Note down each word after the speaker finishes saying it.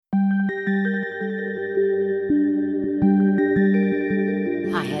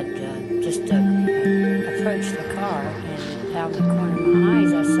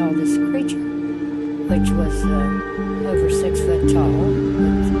which was over 6 foot tall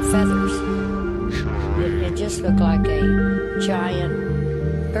with feathers. It just looked like a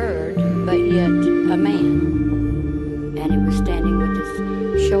giant bird, but yet a man. And it was standing with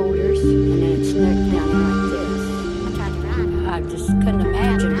his shoulders and then its neck down like this. I just couldn't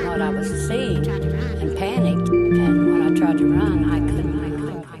imagine what I was seeing and panicked. And when I tried to run, I couldn't.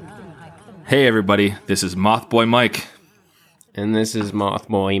 Hey everybody, this is Mothboy Mike. And this is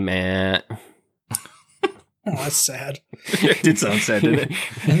Mothboy Matt. Oh, that's sad. It did sound sad, didn't it?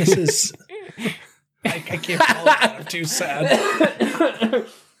 And this is... I can't follow that. I'm too sad.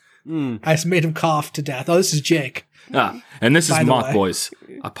 I just made him cough to death. Oh, this is Jake. And this is By the Moth way. Boys,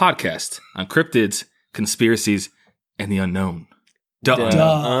 a podcast on cryptids, conspiracies, and the unknown. Duh.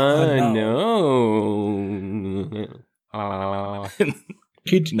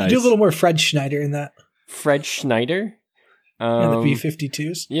 Could you Nice. do a little more Fred Schneider in that? Fred Schneider? And the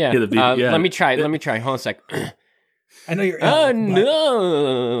B-52s? Yeah. Yeah, the B- yeah. Let me try. Hold on a sec. I know you're ill,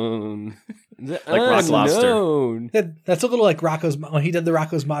 Unknown. The Like Rock Lobster. unknown. but that's a little like Rocco's... Well, he did the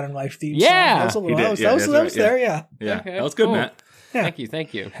Rocco's Modern Life theme song. Yeah. That was a little... He did, That was, yeah, that was, that's that was right, there, yeah. Yeah, Okay, that was good, cool. Matt. Yeah.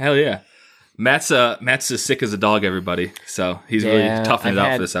 Thank you. Hell yeah. Matt's as sick as a dog, everybody. So he's really toughing it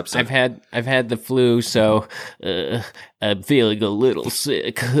out for this episode. I've had the flu, so I'm feeling a little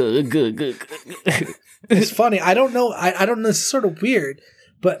sick. It's funny. I don't know. I don't know. It's sort of weird.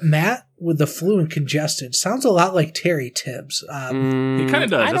 But Matt with the flu and congested sounds a lot like Terry Tibbs. He kind of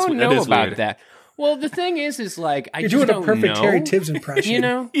does. I don't that know is about weird. that. Well, the thing is like I You're just doing a don't perfect know. Terry Tibbs impression. You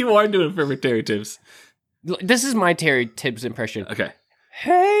know, You are doing a perfect Terry Tibbs. this is my Terry Tibbs impression. Okay.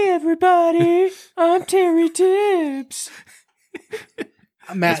 Hey everybody, I'm Terry Tibbs.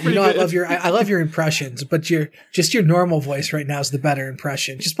 Matt, you know I love your impressions, but your normal voice right now is the better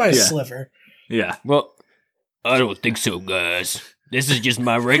impression, just by a Yeah. sliver. Yeah. Well, I don't think so, guys. This is just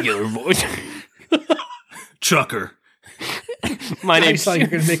my regular voice. Chucker. My I name's thought you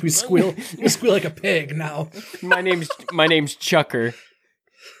were going to make me squeal. You squeal like a pig now. my name's Chucker.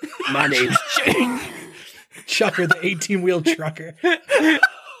 My name's Chucker, the 18-wheel trucker.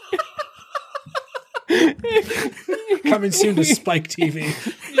 Coming soon to Spike TV.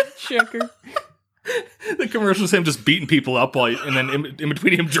 Chucker. The commercial's him just beating people up and then in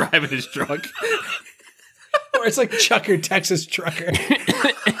between him driving his truck. Or it's like Chucker, Texas trucker.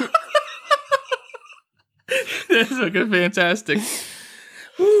 That's fucking fantastic.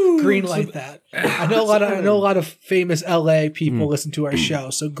 Green light that. I know a lot of famous LA people listen to our show,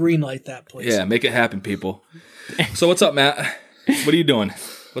 so green light that, please. Yeah, make it happen, people. So what's up, Matt? What are you doing?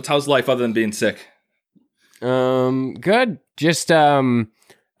 How's life other than being sick? Good. Just I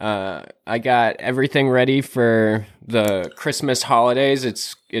got everything ready for the Christmas holidays.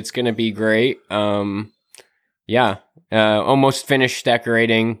 It's gonna be great. Yeah. Almost finished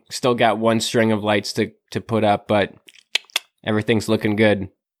decorating. Still got one string of lights to put up, but everything's looking good.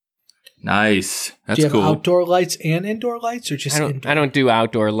 Nice. That's Do you have cool. outdoor lights and indoor lights, or just indoor? I don't do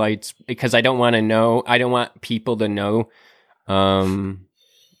outdoor lights because I don't want to know. I don't want people to know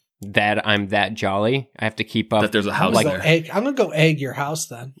that I'm that jolly. I have to keep up. That there's a house I'm there. gonna go egg your house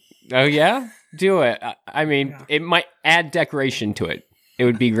then. Oh yeah, do it. I mean, Yeah. it might add decoration to it. It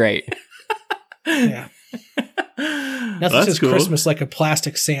would be great. Yeah. Nothing That's says cool. Christmas like a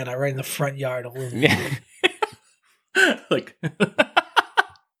plastic Santa right in the front yard. Yeah. Like,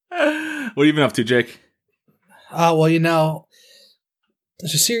 what have you been up to, Jake? Well,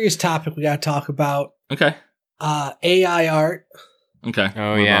 there's a serious topic we got to talk about. Okay. AI art. Okay.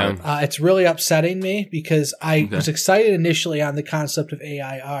 Oh, What yeah. about it? It's really upsetting me because I Okay. was excited initially on the concept of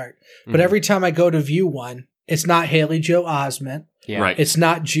AI art, but Mhm. every time I go to view one, it's not Haley Joe Osment. Yeah. Right. It's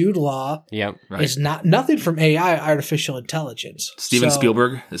not Jude Law. Yep. Right. It's nothing from AI, artificial intelligence. Steven So,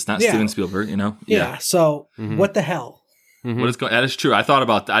 Spielberg. It's not Yeah. Steven Spielberg, you know? Yeah. So Mhm. what the hell? Mhm. What is going? That is true. I thought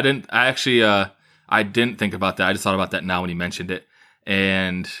about that. I didn't think about that. I just thought about that now when you mentioned it.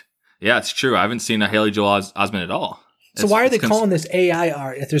 And yeah, it's true. I haven't seen a Haley Joel Osment at all. So why are they calling this AI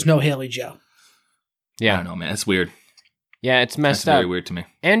art if there's no Haley Joe? I Yeah. don't know, man. It's weird. Yeah, it's That's messed very up. weird to me.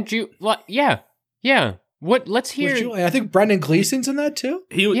 And yeah. What? Let's hear. I think Brendan Gleeson's in that too.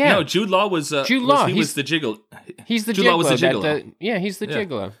 Yeah. Jude Law was. Jude Law, He he's- was the jiggle. He's the Jude Law gigolo. was the that gigolo. he's the Yeah.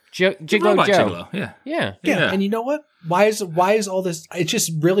 gigolo. Gigolo Gigolo Joe. Gigolo. Yeah. Yeah. Yeah. Yeah. And you know what? Why is all this? It's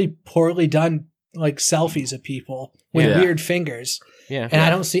just really poorly done, like selfies of people with Yeah. weird fingers. Yeah. And I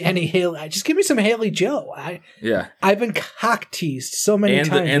don't see any Haley. Just give me some Haley Joe. Yeah. I've been cock teased so many And the-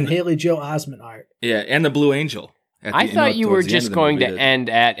 times and- with Haley Joe Osment art. Yeah. And the Blue Angel. I thought you were towards the end just of the going movie to that- end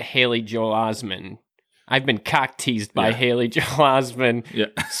at Haley Joel Osment. I've been cock teased by Yeah. Haley Joel Osment Yeah.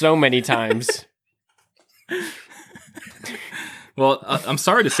 so many times. Well, I'm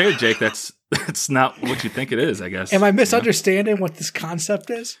sorry to say it, Jake. That's it's not what you think it is, I guess. Am I misunderstanding what this concept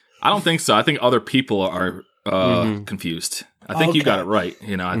is? I don't think so. I think other people are confused. I think you got it right.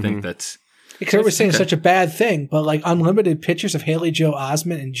 I think that's Because everyone's saying it's such a bad thing, but like unlimited pictures of Haley Joel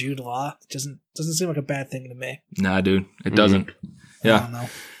Osment and Jude Law doesn't seem like a bad thing to me. nah, dude. It doesn't. I Yeah. don't know.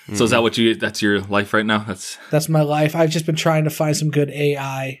 So is that that's your life right now? That's my life. I've just been trying to find some good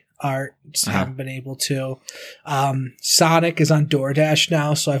AI art. Just haven't been able to. Sonic is on DoorDash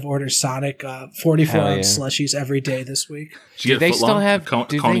now, so I've ordered Sonic 44-ounce slushies every day this week. Did you get they a still have-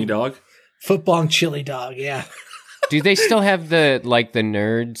 Coney dog? Football chili dog, yeah. Do they still have the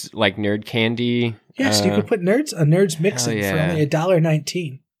nerds, like nerd candy? Yes, you could put a Nerds Mixin' yeah. for only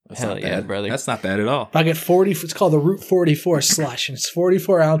 $1.19. That's Hell not yeah, bad. brother. That's not bad at all. I get 40. It's called the Route 44 slush, and it's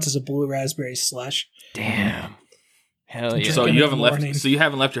 44 ounces of blue raspberry slush. Damn. Hell yeah. So in you the haven't morning. left. So you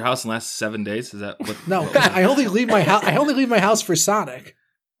haven't left your house in the last 7 days? Is that what? No, 'cause I only leave my house. I only leave my house for Sonic.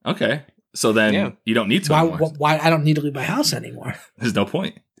 Okay. So then you don't need to Why? anymore. Why? I don't need to leave my house anymore. There's no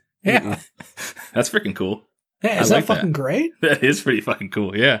point. Yeah, That's freaking cool. yeah. Is I that like that. fucking great? That is pretty fucking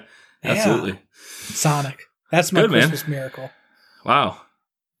cool. Yeah. Yeah. Absolutely. Sonic. That's my Good, man. Christmas miracle. Wow.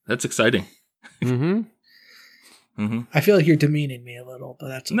 That's exciting. Mm-hmm. I feel like you're demeaning me a little, but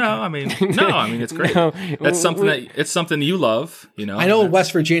that's okay. No, I mean it's great. No, That's something it's something you love, I know in That's-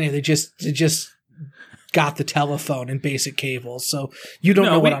 West Virginia they just got the telephone and basic cables, so you don't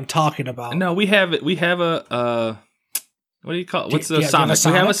No, know what we- I'm talking about. No, we have it. We have a what do you call it? What's Do the you have a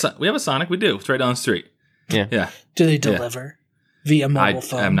Sonic? We have a Sonic. We do. It's right down the street. Yeah. Yeah. Do they deliver via mobile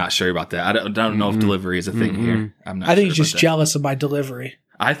phone? I'm not sure about that. I don't know if delivery is a thing here. I'm not. I think sure you're just about that. jealous of my delivery.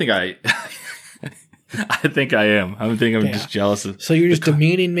 I think I am. I think I'm just jealous of. So you're just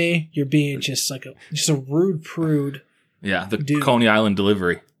demeaning me. You're being just like a rude prude. Yeah, the Dude. Coney Island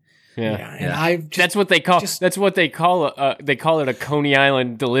delivery. Yeah. Yeah, and I just, That's what they call. Just- That's what they call. They call it a Coney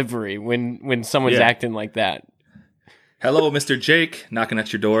Island delivery when someone's Yeah. acting like that. Hello, Mr. Jake, knocking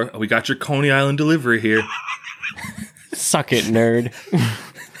at your door. We got your Coney Island delivery here. Suck it, nerd.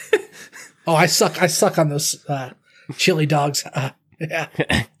 I suck on those chili dogs. Yeah.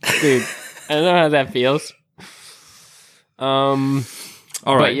 Dude, I don't know how that feels. All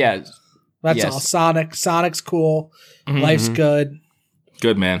But right. yeah, That's Yes. all. Sonic's cool. Life's good.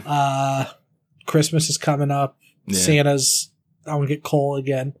 Good man. Christmas is coming up. Yeah. Santa's. I want to get Cole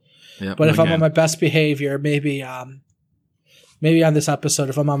again. Yeah, But if I'm again. on my best behavior, maybe on this episode,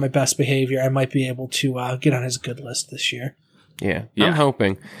 if I'm on my best behavior, I might be able to get on his good list this year. yeah, Yeah. I'm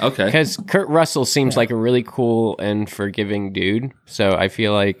hoping Okay. because Kurt Russell seems like a really cool and forgiving dude. So I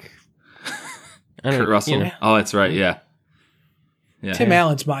feel like I don't Kurt Russell. you know, Oh, that's right. Yeah. Yeah. Tim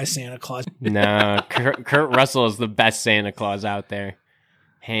Allen's my Santa Claus. nah, Kurt Russell is the best Santa Claus out there,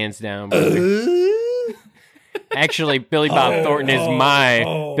 hands down. brother. Actually, Billy Bob Thornton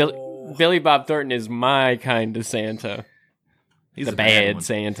is Billy Bob Thornton is my kind of Santa. He's The a bad one.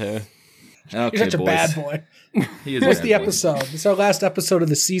 Santa. Okay, You're such a boys. bad boy. He is a What's bad the boy. episode? It's our last episode of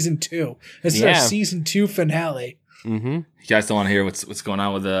the season 2. This is our Yeah. season 2 finale. Mm-hmm. You guys don't want to hear what's going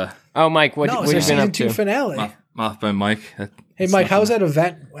on with the Oh, Mike, what No, have it's you our been up season 2 to? finale. Mothman Mike? Hey, Mike, how was that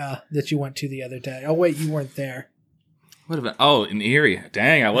event that you went to the other day? Oh, wait, you weren't there. What about? Oh, in Erie.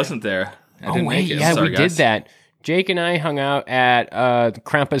 Dang, I wasn't there. I Oh didn't wait, make it. yeah, Sorry, we guys. did that. Jake and I hung out at the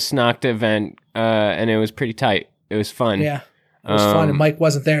Krampusnacht event, and it was pretty tight. It was fun. Yeah, it was fun, and Mike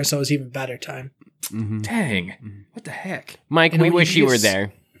wasn't there, so it was even better time. Dang. What the heck? Mike, And we we wish you were just-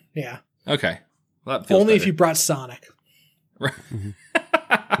 there. Yeah, Okay. Well, that feels only if better. you brought Sonic.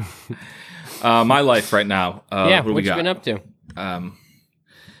 My life right now. Yeah, what do we what you got? been up to?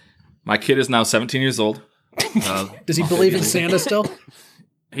 My kid is now 17 years old. Does he believe in Santa still?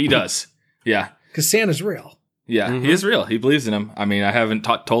 He does. Yeah. Because Santa's real. Yeah, he is real. He believes in him. I mean, I haven't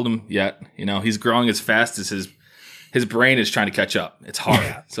told him yet. You know, he's growing as fast as his brain is trying to catch up. It's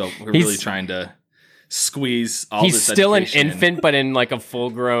hard. So we're He's- really trying to squeeze all He's this still an education in. infant, but in like a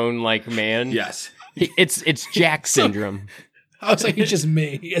full-grown like man. Yes. It's Jack syndrome. I was like, he's just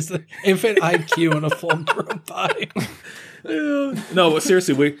me. He has the infant IQ and a full-grown body. No, but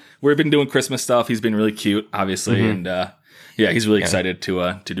seriously, we've been doing Christmas stuff. He's been really cute, obviously, and yeah, he's really excited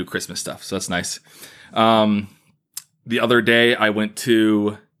to do Christmas stuff. So that's nice. The other day, I went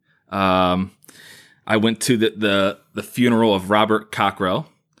to the funeral of Robert Cockrell,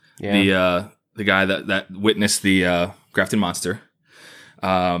 Yeah. the guy that witnessed the Grafton Monster.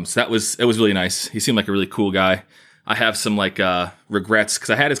 So it was really nice. He seemed like a really cool guy. I have some regrets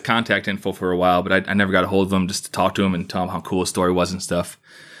because I had his contact info for a while, but I never got a hold of him just to talk to him and tell him how cool his story was and stuff.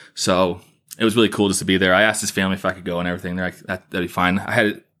 So it was really cool just to be there. I asked his family if I could go and everything. They're like, that'd be fine.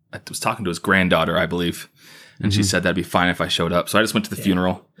 I was talking to his granddaughter, I believe, and she said that'd be fine if I showed up. So I just went to the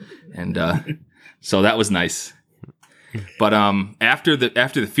funeral, and so that was nice. But after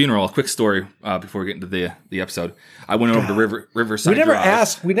the funeral, a quick story before we get into the episode. I went over to Riverside.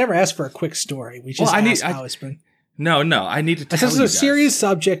 We never asked for a quick story. We just asked how it's been. No, I need to tell you This is a serious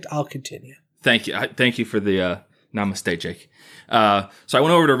subject. I'll continue. Thank you. Thank you for the namaste, Jake. So I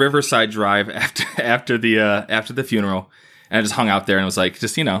went over to Riverside Drive after the funeral, and I just hung out there and was like,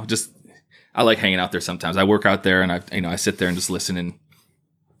 I like hanging out there sometimes. I work out there and I sit there and just listen.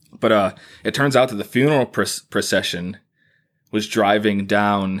 But it turns out that the funeral procession was driving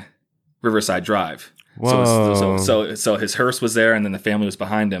down Riverside Drive. Whoa. So his hearse was there, and then the family was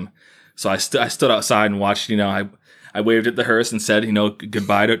behind him. So I stood outside and watched. I waved at the hearse and said,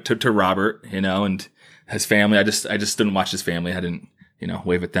 goodbye to Robert, and his family. I just stood and watched his family. I didn't,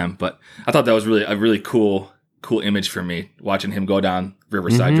 wave at them. But I thought that was really a really cool image for me, watching him go down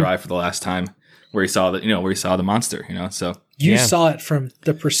Riverside Drive for the last time, where he saw the monster. So you saw it from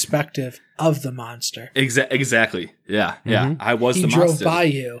the perspective of the monster. Exactly. Yeah. Yeah. I was he the monster. He drove by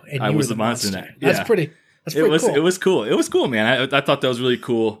you, and I was the monster. That's pretty cool. It was cool. It was cool, man. I thought that was really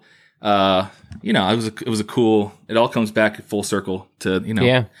cool. It was a cool. It all comes back full circle to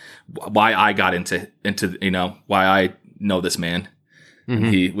why I got into why I know this man. And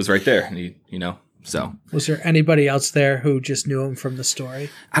he was right there, and So was there anybody else there who just knew him from the story?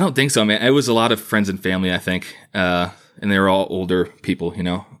 I don't think so, man. It was a lot of friends and family, I think, and they were all older people,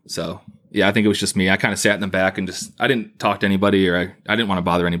 So yeah, I think it was just me. I kind of sat in the back and I didn't talk to anybody, or I didn't want to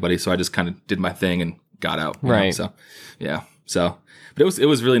bother anybody, so I just kind of did my thing and got out. Right. So yeah. So. But it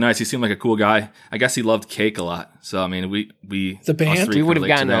was really nice. He seemed like a cool guy. I guess he loved cake a lot. So I mean, we the band we would have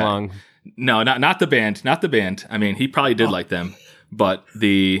gotten along. No, not the band. Not the band. I mean, he probably did like them, but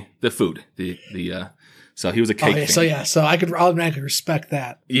the food, so he was a cake fan. So I could automatically respect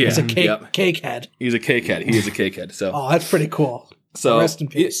that. Yeah, he's a cake head. He's a cake head. He is a cake head. So that's pretty cool. So rest in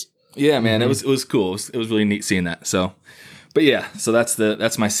peace. Yeah, man, it was cool. It was really neat seeing that. So, but yeah, so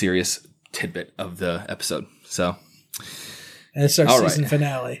that's my serious tidbit of the episode. So. And it's our season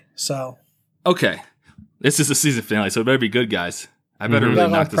finale. So okay, this is the season finale, so it better be good, guys. I better really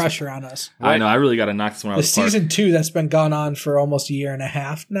knock knock this pressure on us. I know. I really got to knock this one out of the park. Season 2 that's been going on for almost a year and a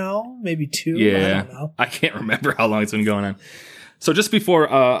half now, maybe 2. Yeah, I don't know. I can't remember how long it's been going on. So just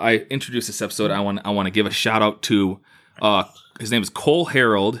before I introduce this episode, I want to give a shout out to his name is Cole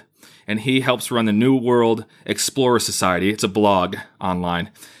Harold, and he helps run the New World Explorer Society. It's a blog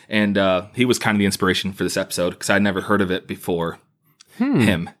online. And he was kind of the inspiration for this episode because I'd never heard of it before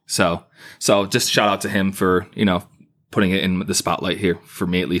him. So just shout out to him for, putting it in the spotlight here for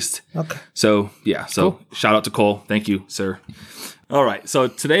me at least. Okay. So yeah. So cool. Shout out to Cole. Thank you, sir. All right. So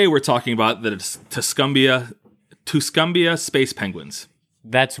today we're talking about the Tuscumbia space penguins.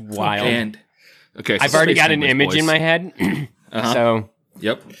 That's wild. And okay, so I've already got an image in my head. So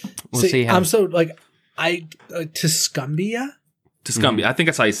yep. We'll see how. I'm so Tuscumbia. Tuscumbia. I think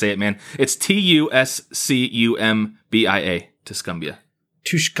that's how you say it, man. It's Tuscumbia.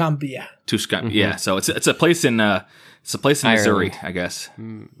 Tuscumbia. Tuscumbia. Yeah. So it's a place in Missouri, I guess.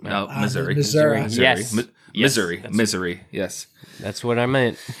 No, Missouri. Missouri. Yes. Missouri. Yes. That's what I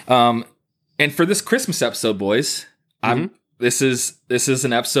meant. And for this Christmas episode, boys, this is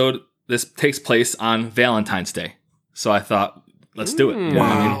an episode. This takes place on Valentine's Day. So I thought, let's do it. You know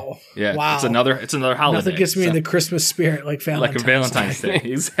what I mean? Yeah. Wow. It's another holiday. Nothing gets me in the Christmas spirit like Valentine's Day.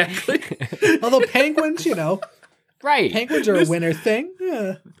 Exactly. Although penguins, right. Penguins are a winter thing.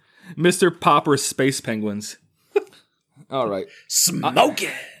 Yeah. Mr. Popper's space penguins. All right. Smoke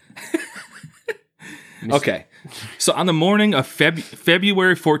it. Okay. So on the morning of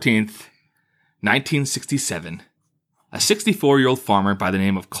February 14th, 1967, a 64-year-old farmer by the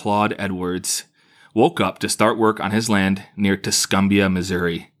name of Claude Edwards woke up to start work on his land near Tuscumbia,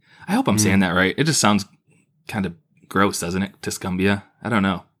 Missouri. I hope I'm saying that right. It just sounds kind of gross, doesn't it? Tuscumbia. I don't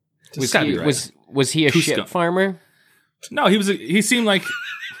know. Was he a shit farmer? No, he seemed like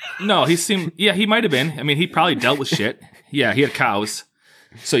he might have been. I mean, he probably dealt with shit. Yeah, he had cows.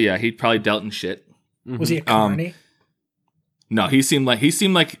 So yeah, he probably dealt in shit. Was he a carny? No, he seemed like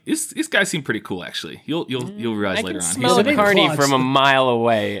this guy seemed pretty cool actually. You'll realize later on. I can smell a carny from a mile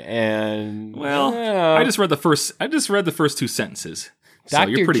away, and I just read the first two sentences.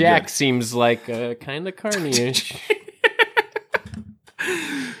 Dr. So Jack good. seems like a kind of carny-ish.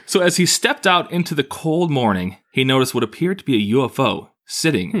 So as he stepped out into the cold morning, he noticed what appeared to be a UFO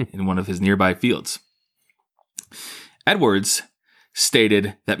sitting in one of his nearby fields. Edwards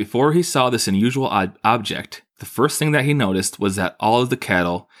stated that before he saw this unusual object, the first thing that he noticed was that all of the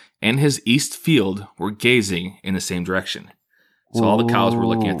cattle in his east field were gazing in the same direction. So all the cows were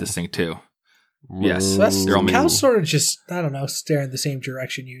looking at this thing too. Yes. That's, They're all made. cows sort of just, I don't know, stare in the same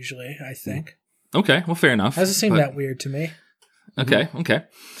direction usually, I think. Okay, well, fair enough. Doesn't seem But- that weird to me. Okay, okay.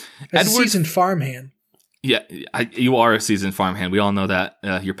 As a Edward- seasoned farmhand. Yeah, you are a seasoned farmhand. We all know that.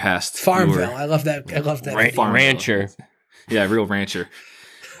 Your past. You Farmville. were- I love that. I love that. Ra- video. Farmville. rancher. Yeah, real rancher.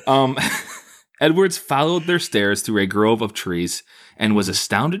 Edwards followed their stairs through a grove of trees and was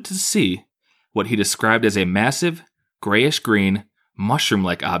astounded to see what he described as a massive, grayish-green,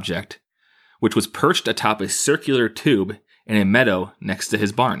 mushroom-like object, which was perched atop a circular tube in a meadow next to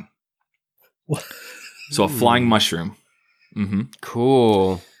his barn. What? So a flying mushroom. Mm-hmm.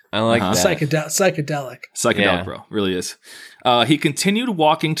 Cool. I like Uh-huh. that. Psychedelic. Psychedelic, Yeah. bro. Really is. He continued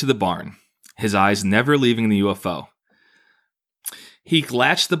walking to the barn, his eyes never leaving the UFO. He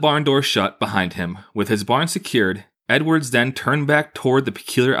latched the barn door shut behind him. With his barn secured, Edwards then turned back toward the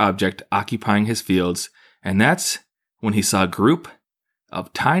peculiar object occupying his fields, and that's when he saw a group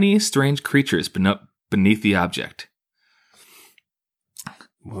of tiny, strange creatures beneath the object.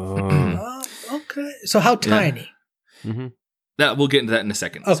 Whoa. Okay. So how tiny? hmm We'll get into that in a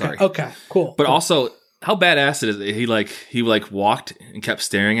second. Okay. Sorry. Okay. Cool. But cool. also, how badass it is! He walked and kept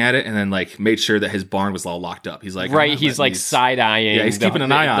staring at it, and then made sure that his barn was all locked up. He's like, I'm Right, not he's letting like these- side eyeing. Yeah, he's keeping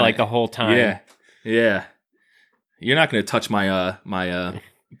an eye on like it. the whole time. Yeah, yeah. You're not going to touch my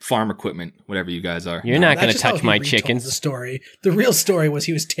farm equipment, whatever you guys are. You're not That's going to just how touch he my retold chickens. The story. The real story was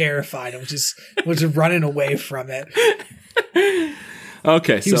he was terrified and was just running away from it.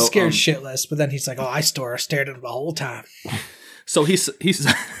 Okay, He was scared shitless, but then he's like, "Oh, I stared at him the whole time." So he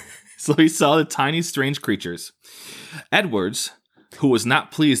saw the tiny, strange creatures. Edwards, who was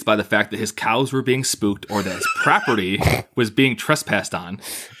not pleased by the fact that his cows were being spooked or that his property was being trespassed on,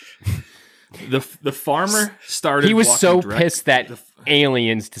 the farmer started. He was walking so direct- pissed that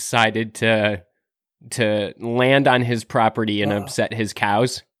aliens decided to land on his property and upset his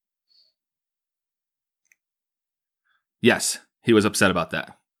cows. Yes, he was upset about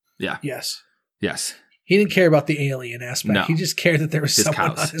that. Yeah. Yes. Yes. He didn't care about the alien aspect. No. He just cared that there was His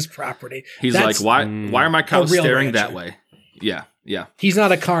someone cows. on his property. He's That's- like, why are my cows real staring that rancher. way? Yeah. Yeah. He's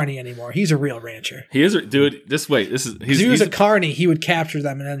not a carny anymore. He's a real rancher. He is, dude. This way. If he was a carny, he would capture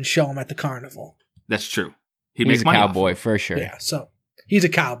them and then show them at the carnival. that's true. He'd He's make a money off cowboy them. for sure. Yeah, so he's a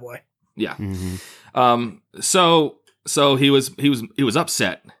cowboy. Yeah. Mhm. So he was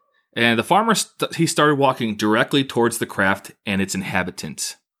upset, and the farmer he started walking directly towards the craft and its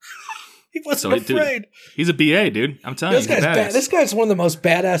inhabitants. He wasn't dude, afraid. He's a BA, dude. I'm telling This you, he's guy's badass. this guy's one of the most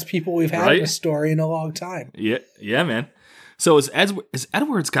badass people we've had Right? in a story in a long time. Yeah, man. So as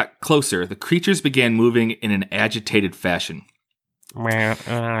Edwards got closer, the creatures began moving in an agitated fashion. I'm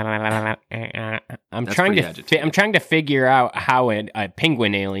That's trying pretty to agitated. I'm trying to figure out how a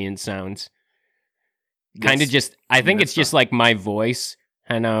penguin alien sounds. Kind of Yes. just I think That's it's just like my voice.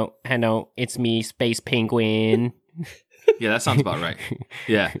 Hello, it's me, Space Penguin. Yeah, that sounds about right.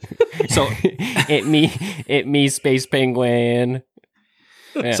 Yeah. So it me, Space Penguin.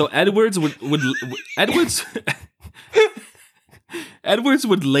 Yeah. So Edwards Edwards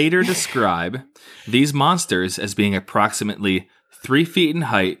would later describe these monsters as being approximately 3 feet in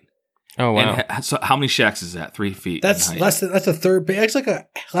height. Oh wow. And so how many shacks is that? 3 feet. That's in height. that's a third. It's like a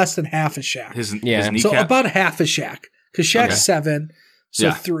less than half a shack. His Yeah. kneecap. So about half a shack, because shack's Okay. 7, so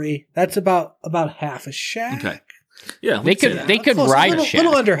Yeah. 3. That's about half a shack. Okay. Yeah, They could Close, ride a little, shack.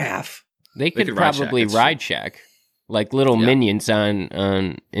 little under half. They could could ride probably shack, that's ride shack, like little Yeah. minions on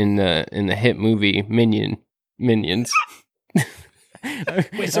in the hit movie Minions.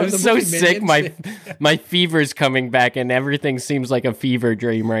 Wait, so I'm the so movie sick. Minions? My fever's coming back, and everything seems like a fever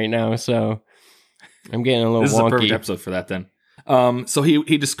dream right now. So I'm getting a little This is a perfect wonky. episode for that then. So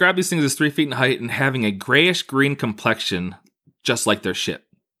he described these things as 3 feet in height and having a grayish green complexion, just like their ship.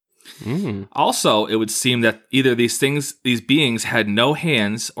 Mm. Also, it would seem that either these beings had no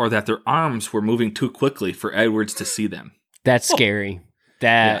hands or that their arms were moving too quickly for Edwards to see them. That's scary.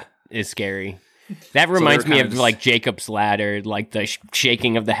 That is scary. That they reminds were me kinda of just- like Jacob's Ladder, like the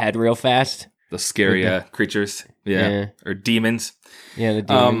shaking of the head real fast. The scary creatures. Yeah. Or demons. Yeah, the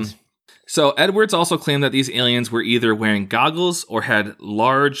demons. So Edwards also claimed that these aliens were either wearing goggles or had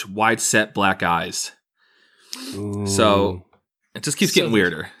large, wide-set black eyes. So it just keeps So getting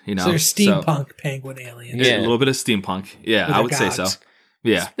weirder, you know. So they're steampunk penguin aliens. Yeah. A little bit of steampunk. Yeah, With I their would say so. gogs.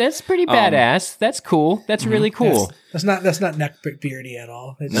 Yeah. That's pretty badass. That's cool. That's really cool. That's not neckbeardy at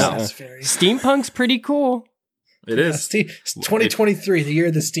all. It's, No. it's very. Steampunk's pretty cool. It is. It's 2023, the year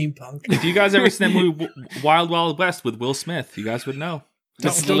of the steampunk. If you guys ever seen that movie Wild Wild West with Will Smith, you guys would know.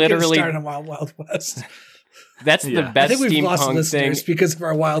 It's Don't literally get us started on Wild Wild West. that's Yeah. the I best I think we've lost steampunk thing. listeners because of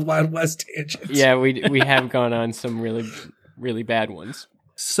our Wild Wild West tangents. Yeah, we have gone on some really bad ones.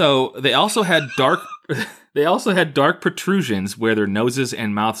 So they also had dark protrusions where their noses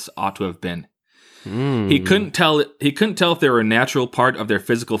and mouths ought to have been. He couldn't tell if they were a natural part of their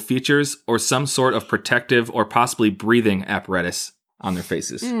physical features or some sort of protective or possibly breathing apparatus on their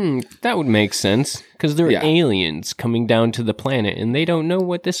faces. That would make sense, because they're aliens coming down to the planet, and they don't know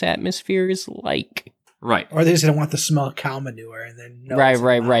what this atmosphere is like. Right. Or they just don't want the smell of cow manure, and then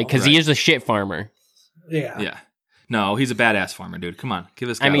Right, because he is a shit farmer. Yeah. No, he's a badass farmer, dude. Come on, give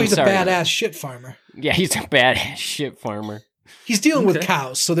this guy. He's a badass shit farmer. Yeah, he's a badass shit farmer. He's dealing with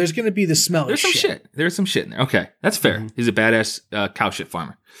cows, so there's going to be the smell There's of some shit. There's some shit in there. Okay, that's fair. He's a badass cow shit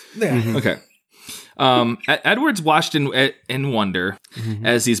farmer. Yeah. Okay. Edwards watched in wonder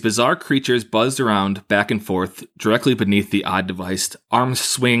as these bizarre creatures buzzed around back and forth directly beneath the odd device, arms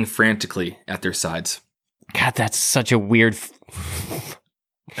swinging frantically at their sides. God, that's such a weird...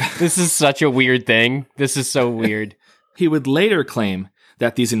 This is such a weird thing. This is so weird. He would later claim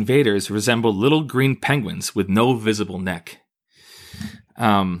that these invaders resembled little green penguins with no visible neck.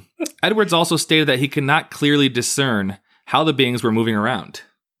 Edwards also stated that he could not clearly discern how the beings were moving around.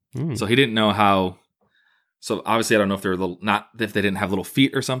 So he didn't know how. So obviously, I don't know if they were if they didn't have little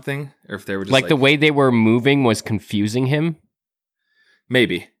feet or something, or if they were just like the way they were moving was confusing him.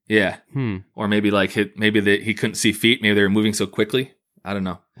 Maybe, yeah, or maybe he couldn't see feet. Maybe they were moving so quickly. I don't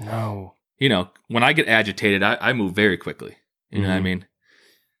know. No, when I get agitated, I move very quickly. You know what I mean?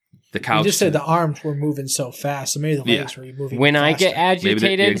 The couch. You just said the arms were moving so fast, so maybe the legs were moving. When faster. I get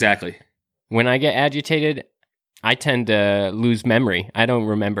agitated, exactly. When I get agitated, I tend to lose memory. I don't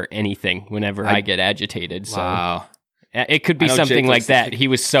remember anything whenever I get agitated. So wow. It could be something like that. He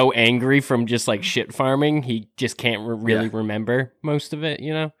was so angry from just like shit farming, he just can't really remember most of it.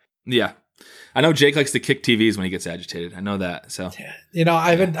 Yeah. I know Jake likes to kick TVs when he gets agitated. I know that. So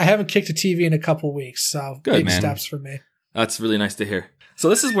I haven't kicked a TV in a couple weeks. So good, big man. Steps for me. That's really nice to hear. So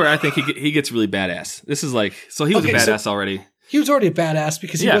this is where I think he gets really badass. This is like, so he was a badass already. He was already a badass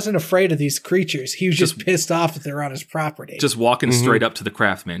because he wasn't afraid of these creatures. He was just pissed off that they're on his property. Just walking straight up to the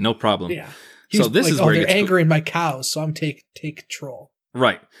craft, man. No problem. Yeah. So this is where they're angering my cows, so I'm take control.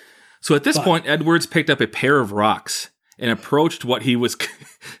 Right. So at this point, Edwards picked up a pair of rocks and approached what he was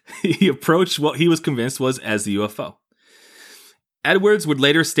convinced was as the UFO. Edwards would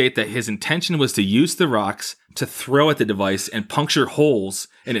later state that his intention was to use the rocks to throw at the device and puncture holes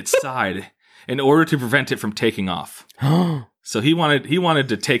in its side in order to prevent it from taking off. So he wanted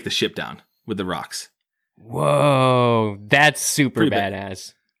to take the ship down with the rocks. Whoa, that's super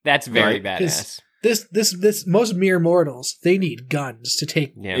badass. That's very badass. This most mere mortals, they need guns to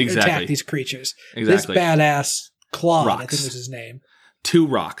attack these creatures. Exactly. This badass Claude, rocks. I think was his name. 2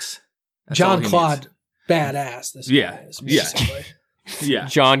 rocks. That's John Claude, badass. This guy is, yeah.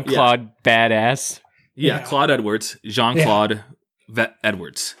 John Claude, badass. Yeah, Claude Edwards. Jean-Claude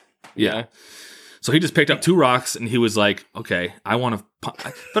Edwards. Yeah. So he just picked up 2 rocks and he was like, okay, I want to,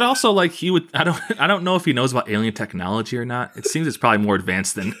 but also like I don't know if he knows about alien technology or not. It seems it's probably more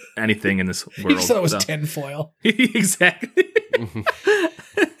advanced than anything in this world. He just thought it was tinfoil. Exactly.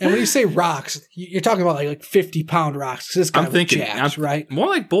 And when you say rocks, you're talking about like 50-pound rocks. Because this guy was jacked, right? More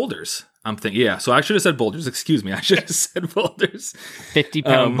like boulders. I'm thinking, yeah. So I should have said boulders. Excuse me. I should have said boulders.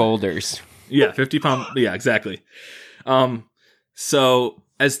 50-pound boulders. Yeah, 50-pound. Yeah, exactly. So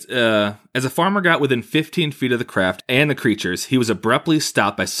as a farmer got within 15 feet of the craft and the creatures, he was abruptly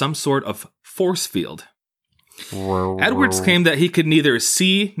stopped by some sort of force field. Edwards claimed that he could neither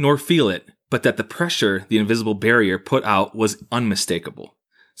see nor feel it, but that the pressure the invisible barrier put out was unmistakable.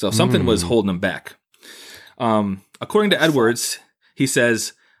 So something was holding him back. According to Edwards, he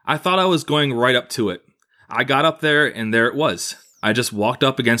says, I thought I was going right up to it. I got up there and there it was. I just walked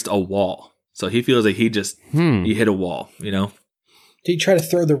up against a wall. So he feels like he hit a wall, Did he try to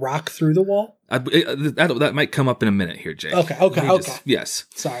throw the rock through the wall? That might come up in a minute here, Jake. Okay. Yes.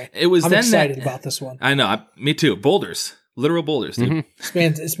 Sorry. I'm excited about this one. I know. Me too. Boulders. Literal boulders, dude.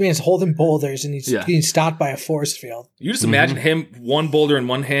 This man's holding boulders and he's getting stopped by a force field. You just imagine him, one boulder in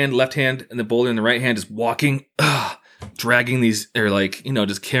one hand, left hand, and the boulder in the right hand, just walking, dragging these, or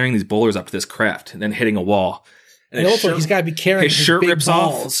just carrying these boulders up to this craft and then hitting a wall. And also, he's got to be carrying his shirt big rips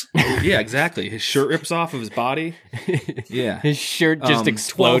balls. off. Yeah, exactly. His shirt rips off of his body. Yeah. His shirt just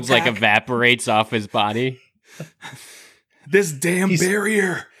explodes, like evaporates off his body. This damn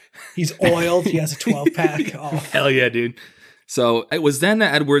barrier. He's oiled. He has a 12-pack. Oh. Hell yeah, dude. So it was then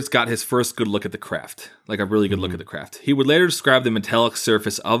that Edwards got his first good look at the craft, like a really good look at the craft. He would later describe the metallic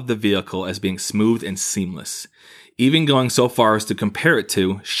surface of the vehicle as being smooth and seamless, even going so far as to compare it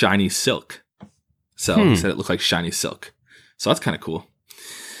to shiny silk. So he said it looked like shiny silk. So that's kind of cool.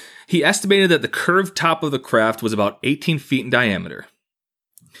 He estimated that the curved top of the craft was about 18 feet in diameter.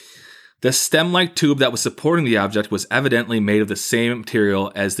 The stem-like tube that was supporting the object was evidently made of the same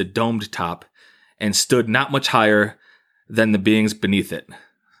material as the domed top and stood not much higher than the beings beneath it.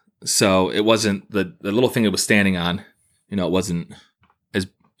 So it wasn't the little thing it was standing on. You know, it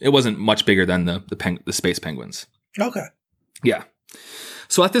wasn't much bigger than the space penguins. Okay. Yeah.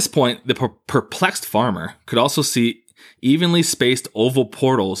 So at this point, the perplexed farmer could also see evenly spaced oval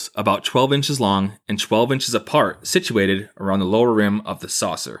portals about 12 inches long and 12 inches apart situated around the lower rim of the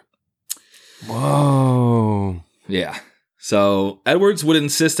saucer. Whoa. Yeah. So Edwards would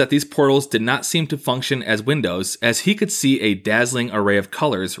insist that these portals did not seem to function as windows, as he could see a dazzling array of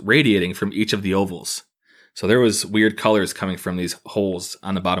colors radiating from each of the ovals. So there was weird colors coming from these holes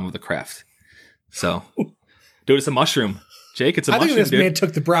on the bottom of the craft. So, dude, it's a mushroom. Jake, it's a mushroom, I think this dude. man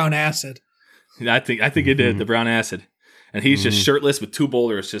took the brown acid. I think it did, the brown acid. And he's just shirtless with two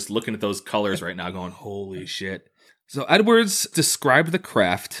boulders just looking at those colors right now going, holy shit. So Edwards described the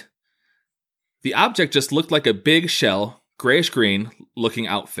craft. The object just looked like a big shell, grayish-green looking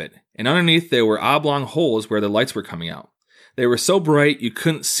outfit. And underneath there were oblong holes where the lights were coming out. They were so bright you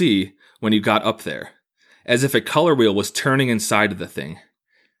couldn't see when you got up there, as if a color wheel was turning inside of the thing.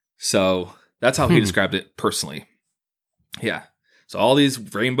 So that's how he described it personally. Yeah. So all these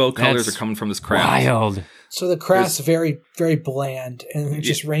rainbow colors are coming from this craft. Wild. So the craft's very, very bland and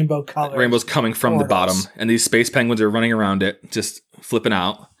just rainbow colors. Rainbow's coming from the bottom. And these space penguins are running around it, just flipping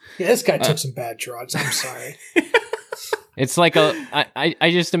out. Yeah, this guy took some bad drugs. I'm sorry. It's like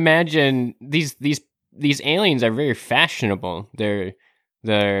I just imagine these aliens are very fashionable. They're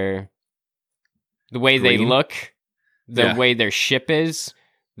the way they look, the way their ship is,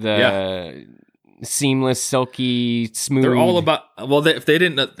 the seamless, silky, smooth. They're all about. Well, if they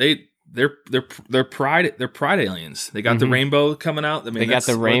didn't, they're pride aliens. They got the rainbow coming out. I mean, they got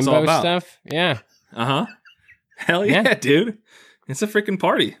the rainbow stuff. Yeah. Hell yeah, dude! It's a freaking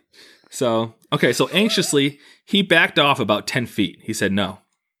party. So okay, so anxiously he backed off about 10 feet. He said no.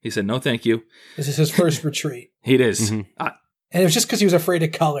 He said no, thank you. This is his first retreat. It is. And it was just because he was afraid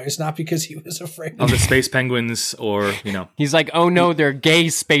of colors, not because he was afraid of the space penguins or, you know. He's like, oh no, they're gay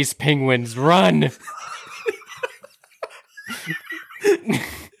space penguins. Run.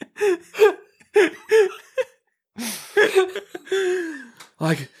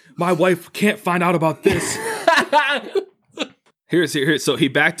 Like, my wife can't find out about this. Here. So he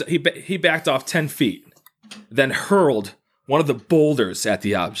backed off 10 feet, then hurled one of the boulders at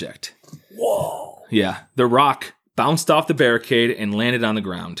the object. Whoa. Yeah. The rock bounced off the barricade and landed on the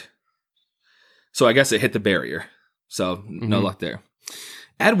ground. So I guess it hit the barrier. So no luck there.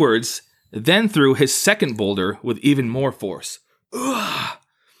 Edwards then threw his second boulder with even more force. Ugh.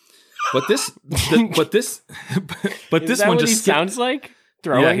 But this one just sounds like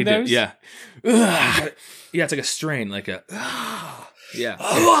throwing he those. Did, yeah. Ugh. Yeah, it's like a strain, like a yeah,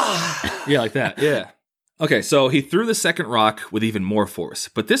 like that. Yeah. Okay, so he threw the second rock with even more force,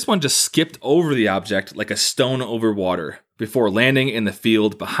 but this one just skipped over the object like a stone over water before landing in the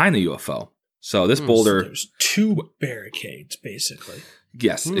field behind the UFO. So this boulder, so there's two barricades basically.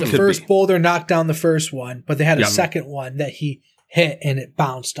 Yes, the first boulder knocked down the first one, but they had a second one that he hit and it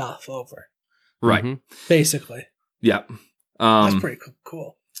bounced off over. Right. Basically. Yeah. That's pretty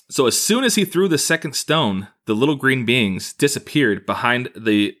cool. So as soon as he threw the second stone, the little green beings disappeared behind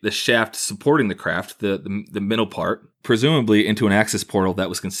the shaft supporting the craft, the middle part, presumably into an access portal that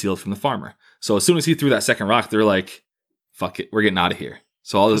was concealed from the farmer. So as soon as he threw that second rock, they're like, fuck it, we're getting out of here.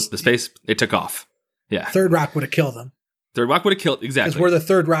 So all the space, it took off. Yeah. Third rock would have killed them. Third rock would have killed, exactly. Because we're the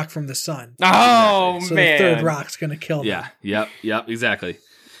third rock from the sun. Oh, exactly. So man. the third rock's going to kill them. Yeah, yep, exactly.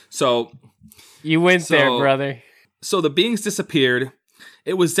 So. You went there, brother. So the beings disappeared.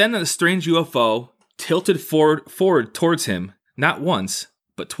 It was then that the strange UFO tilted forward towards him, not once,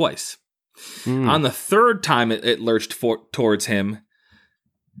 but twice. On the third time it lurched towards him,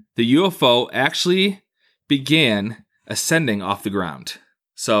 the UFO actually began ascending off the ground.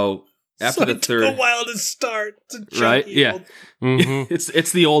 So after the third, it took a while to start. Right? Yeah.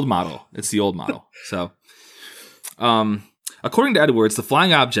 It's the old model. So, according to Edwards, the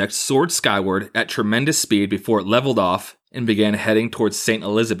flying object soared skyward at tremendous speed before it leveled off and began heading towards St.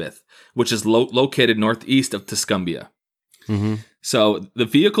 Elizabeth, which is located northeast of Tuscumbia. So the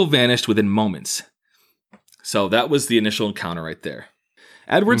vehicle vanished within moments. So that was the initial encounter right there.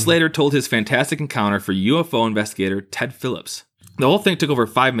 Edwards later told his fantastic encounter for UFO investigator Ted Phillips. The whole thing took over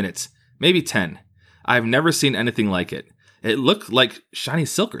 5 minutes, maybe 10. I've never seen anything like it. It looked like shiny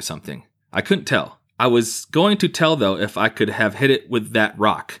silk or something. I couldn't tell. I was going to tell, though, if I could have hit it with that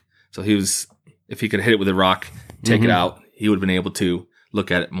rock. So if he could hit it with a rock, take it out, he would have been able to look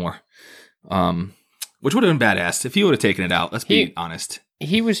at it more. Which would have been badass if he would have taken it out. Let's be honest.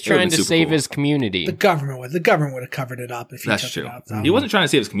 He was trying to super save cool. his community. The government would have covered it up if he That's took true. it out. Though. He wasn't trying to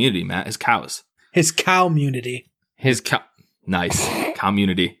save his community, Matt. His cows. His cow-munity. His Cow. Nice.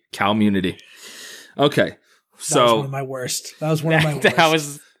 Community. Community. Okay. That was So one of my worst. That was one of my worst. that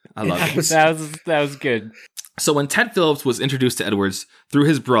I love it. that was good. So when Ted Phillips was introduced to Edwards through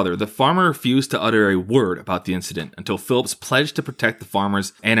his brother, the farmer refused to utter a word about the incident until Phillips pledged to protect the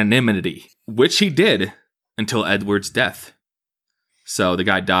farmer's anonymity, which he did until Edwards' death. So the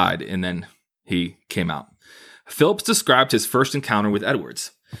guy died and then he came out. Phillips described his first encounter with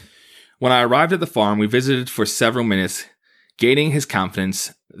Edwards. When I arrived at the farm, we visited for several minutes, gaining his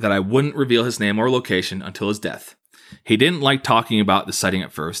confidence that I wouldn't reveal his name or location until his death. He didn't like talking about the sighting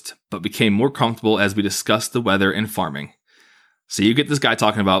at first, but became more comfortable as we discussed the weather and farming. So you get this guy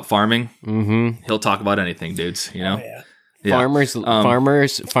talking about farming, he'll talk about anything, dudes, you know? Oh, yeah. Yeah. Farmers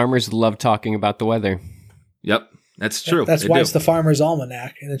love talking about the weather. Yep, that's true. That's They why do. it's the Farmer's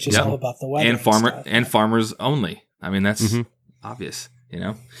Almanac, and it's just Yeah. all about the weather and stuff. farmers only. I mean, that's obvious, you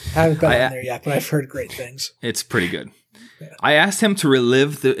know? I haven't been I- on there yet, but I've heard great things. It's pretty good. I asked him to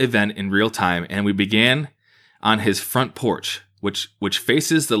relive the event in real time, and we began on his front porch, which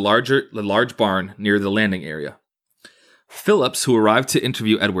faces the large barn near the landing area. Phillips, who arrived to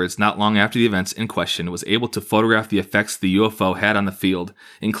interview Edwards not long after the events in question, was able to photograph the effects the UFO had on the field,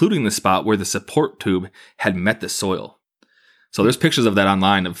 including the spot where the support tube had met the soil. So there's pictures of that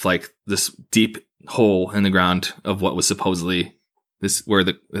online of like this deep hole in the ground of what was supposedly this where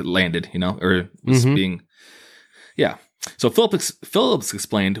it landed, you know, or was being, yeah. So Phillips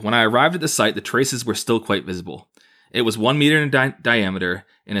explained, when I arrived at the site, the traces were still quite visible. It was 1 meter in diameter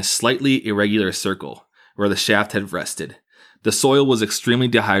in a slightly irregular circle where the shaft had rested. The soil was extremely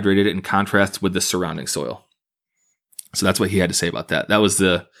dehydrated in contrast with the surrounding soil. So that's what he had to say about that. That was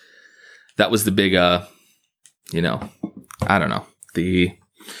the big, you know, I don't know, the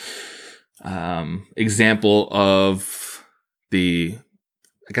example of the,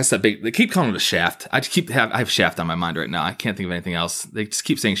 I guess that big, they keep calling it a shaft. I have shaft on my mind right now. I can't think of anything else. They just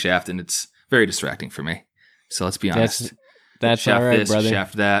keep saying shaft and it's very distracting for me. So let's be honest. That's shaft all right, this, brother.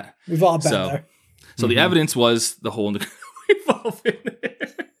 shaft that. We've all been So- there. So the evidence was the hole in the we've all been there.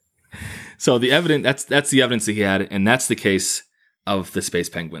 So the evidence that's the evidence that he had, and that's the case of the space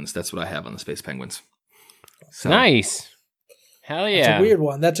penguins. That's what I have on the space penguins. So, Nice. Hell It's yeah. a weird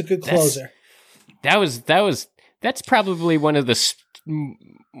one. That's a good closer. That's probably one of the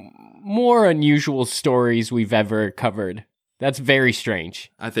more unusual stories we've ever covered. That's very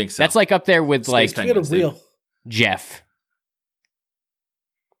strange. I think so. That's like up there with Space like Get a penguins, dude. real. Jeff.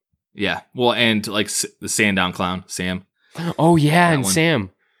 Yeah. Well, and like the Sandown clown, Sam. Oh yeah, That and one. Sam.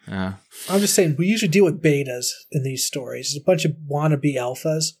 I'm just saying, we usually deal with betas in these stories. There's a bunch of wannabe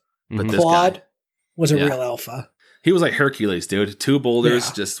alphas. But this Claude guy, was a Yeah. real alpha. he was like Hercules, dude. 2 boulders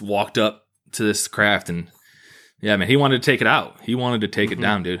Yeah. just walked up to this craft, and yeah, man, he wanted to take it out. He wanted to take it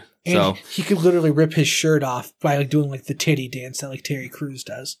down, dude. And So he could literally rip his shirt off by like doing like the titty dance that like Terry Crews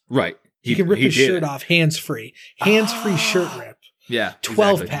does. right, He can rip his did shirt it. off hands free. Hands free shirt rip. Yeah,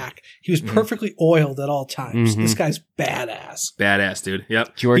 12 exactly. pack. He was perfectly oiled at all times. This guy's badass. Badass, dude.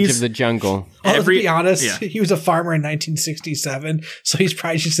 Yep, George He's- of the Jungle. To be honest, yeah. he was a farmer in 1967, so he's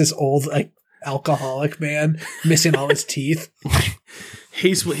probably just this old like alcoholic man missing all his teeth.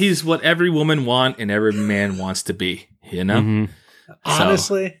 He's what every woman want and every man wants to be. You know.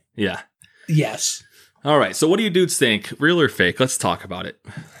 Honestly, Yeah. yes. All right. So, what do you dudes think? Real or fake? Let's talk about it.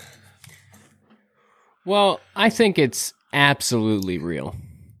 Well, I think it's absolutely real.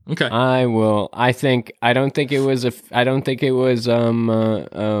 Okay. I don't think it was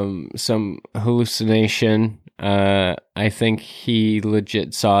some hallucination. I think he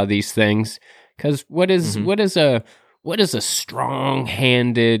legit saw these things, cuz what is a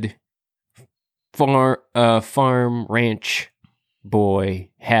strong-handed farm ranch boy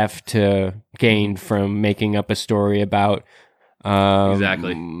have to gain from making up a story about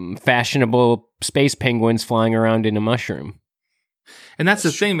Exactly. fashionable space penguins flying around in a mushroom? And that's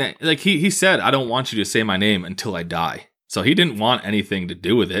the thing, man. Like he said, I don't want you to say my name until I die. So he didn't want anything to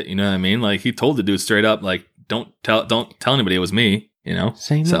do with it. You know what I mean? Like he told the dude straight up, like, don't tell anybody it was me. You know?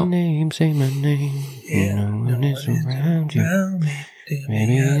 Say my name, say my name. Yeah, No one is around you. Around me,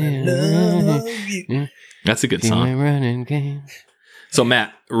 Maybe I love you. That's a good See my song. running game. So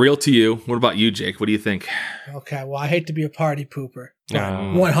Matt, real to you. What about you, Jake? What do you think? Okay, well, I hate to be a party pooper.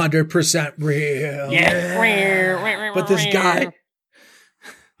 Uh, 100% real. Yeah. But this guy,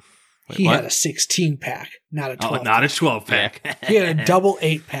 he what? had a 16 pack, not a 12. Oh, not a 12 pack. He had a double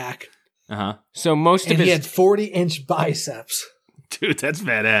 8 pack, Uh-huh. So most and of he his had 40-inch biceps. Dude, that's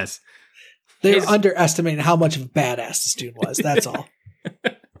badass. They His- were underestimating how much of a badass this dude was. That's all.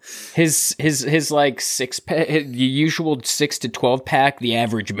 his like six pack, the usual 6 to 12 pack the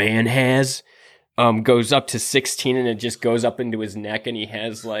average man has, goes up to 16, and it just goes up into his neck, and he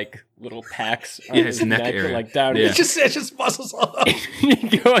has like little packs on his neck area. like down. Yeah. It just muscles all up.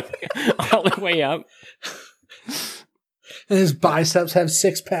 Going all the way up. And his biceps have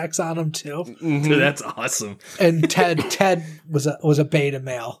 6-packs on them too. Dude, that's awesome. And Ted was a beta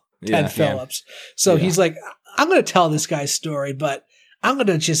male, Ted Yeah. Phillips. So he's like, I'm going to tell this guy's story, but I'm going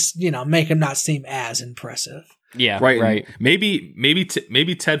to just, make him not seem as impressive. Yeah, Right. right. And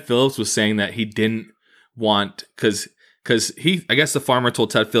maybe Ted Phillips was saying that he didn't want because I guess the farmer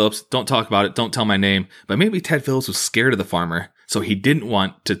told Ted Phillips, don't talk about it, don't tell my name. But maybe Ted Phillips was scared of the farmer, so he didn't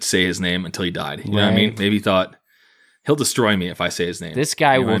want to say his name until he died. You know what I mean? Maybe he thought he'll destroy me if I say his name. This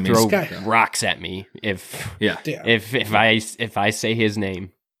guy You know will what I mean? throw rocks at me if Yeah. if I say his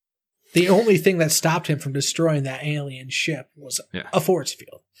name. The only thing that stopped him from destroying that alien ship was Yeah. a force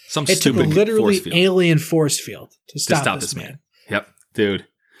field. Some It took a stupid literally force field alien force field to to stop this man. Yep, dude.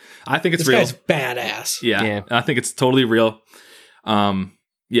 I think it's This real. guy's badass. Yeah, I think it's totally real. Real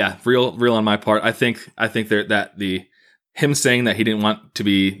on my part. I think him saying that he didn't want to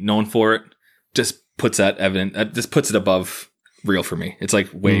be known for it just puts that evident. Just puts it above real for me. It's like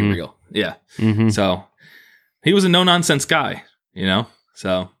way real. Yeah. Mm-hmm. So he was a no nonsense guy,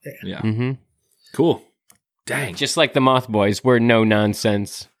 So yeah, cool. Dang, Just like the Moth Boys, we're no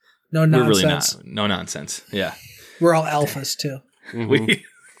nonsense. No we're nonsense. really not no nonsense. Yeah, We're all alphas too. we.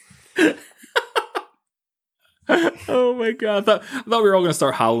 Oh my god! I thought we were all gonna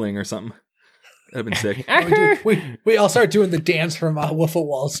start howling or something. That'd been sick. We all start doing the dance from Wolf of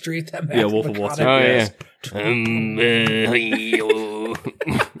Wall Street. That Matthew Wolf of Wall McConaughey Street. Oh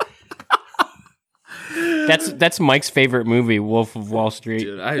yeah. That's Mike's favorite movie, Wolf of Wall Street.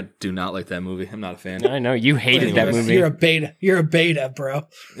 Dude, I do not like that movie. I'm not a fan. I know you hated that movie. You're a beta. You're a beta, bro.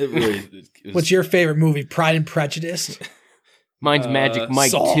 It really. It was, What's your favorite movie? Pride and Prejudice. Mine's Magic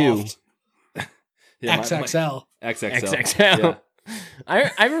Mike Soft. 2. yeah, XXL. XXL.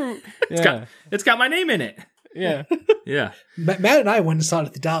 XXL. Yeah. It's got my name in it. Yeah. Yeah. Matt and I went and saw it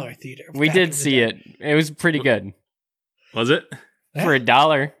at the Dollar Theater. We back in did the see day. it. It was pretty good. Was it? Yeah. For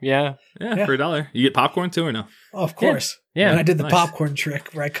 $1, yeah. Yeah, for $1. You get popcorn too or no? Oh, of course. Yeah. And I did the Nice. popcorn trick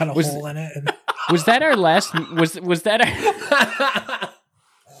where I cut a hole in it. And Was that our last was that our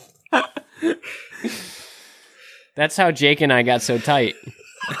That's how Jake and I got so tight.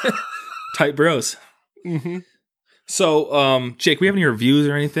 Tight bros. Mm-hmm. So, Jake, we have any reviews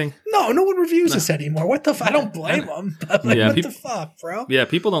or anything? no one reviews us anymore. What the? I don't blame them. But like, Yeah, what people- the fuck, bro? Yeah,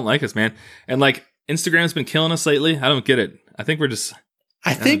 people don't like us, man. And like Instagram's been killing us lately. I don't get it. I think we're just.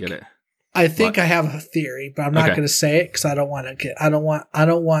 I I don't think get it. I think What? I have a theory, but I'm not Okay. going to say it because I don't want to get. I don't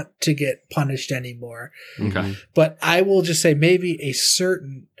want to get punished anymore. Okay. But I will just say maybe a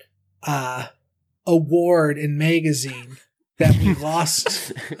certain award in magazine that we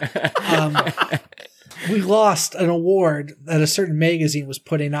lost. We lost an award that a certain magazine was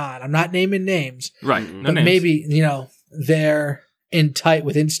putting on. I'm not naming names, Right. No but names. maybe they're in tight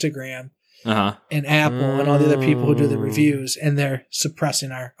with Instagram Uh-huh. and Apple and all the other people who do the reviews, and they're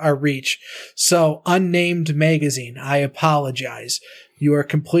suppressing our reach. So, unnamed magazine, I apologize. You are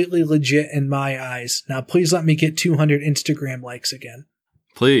completely legit in my eyes. Now, please let me get 200 Instagram likes again,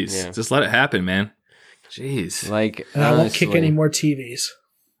 Please. Yeah. Just let it happen, man. Jeez. Like and I won't kick honestly. any more TVs.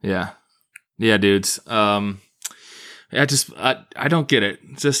 Yeah. Yeah, dudes. I don't get it.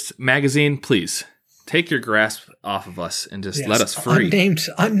 Just magazine, please. Take your grasp off of us and just Yes, let us free.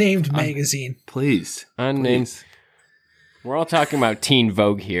 Unnamed magazine. Please. Unnamed. Please. We're all talking about Teen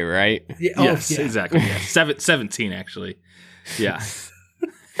Vogue here, right? Yeah, Yes, yeah. exactly. Yeah. 17, actually. Yeah.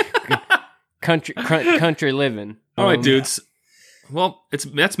 Country living. All right, dudes. Well,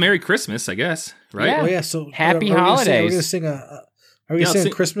 that's Merry Christmas, I guess, right? Yeah. Oh yeah. So Happy are we gonna holidays. sing a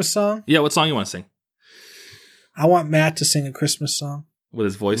Christmas song? Yeah, what song you want to sing? I want Matt to sing a Christmas song. With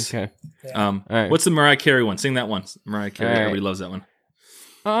his voice. Okay. All right. What's the Mariah Carey one? Sing that one. Mariah Carey. All right. Everybody loves that one.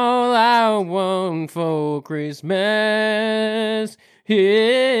 All I want for Christmas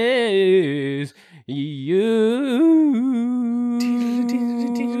is you.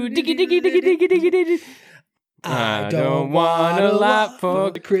 I don't want a lot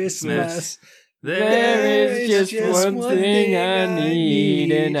for Christmas. There is just one thing I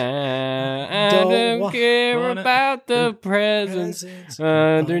need, and I don't care wanna- about the presents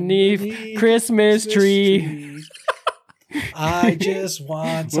underneath Christmas tree. I just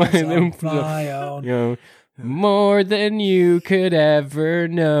want some of my own. You know, more than you could ever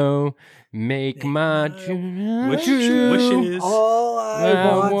know. Make my Wishes. All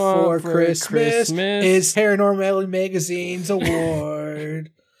I want for Christmas Christmas. is Paranormal Magazine's award.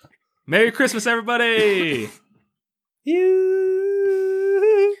 Merry Christmas, everybody!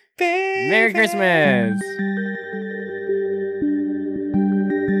 You, baby. Merry Christmas.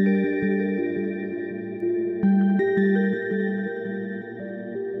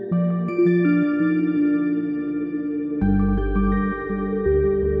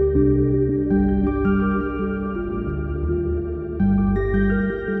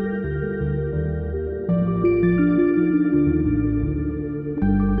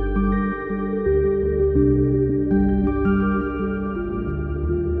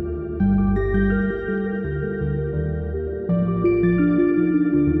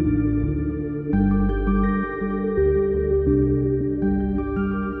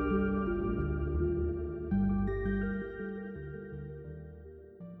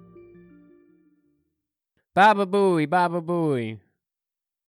 Baba Booey, Baba Booey.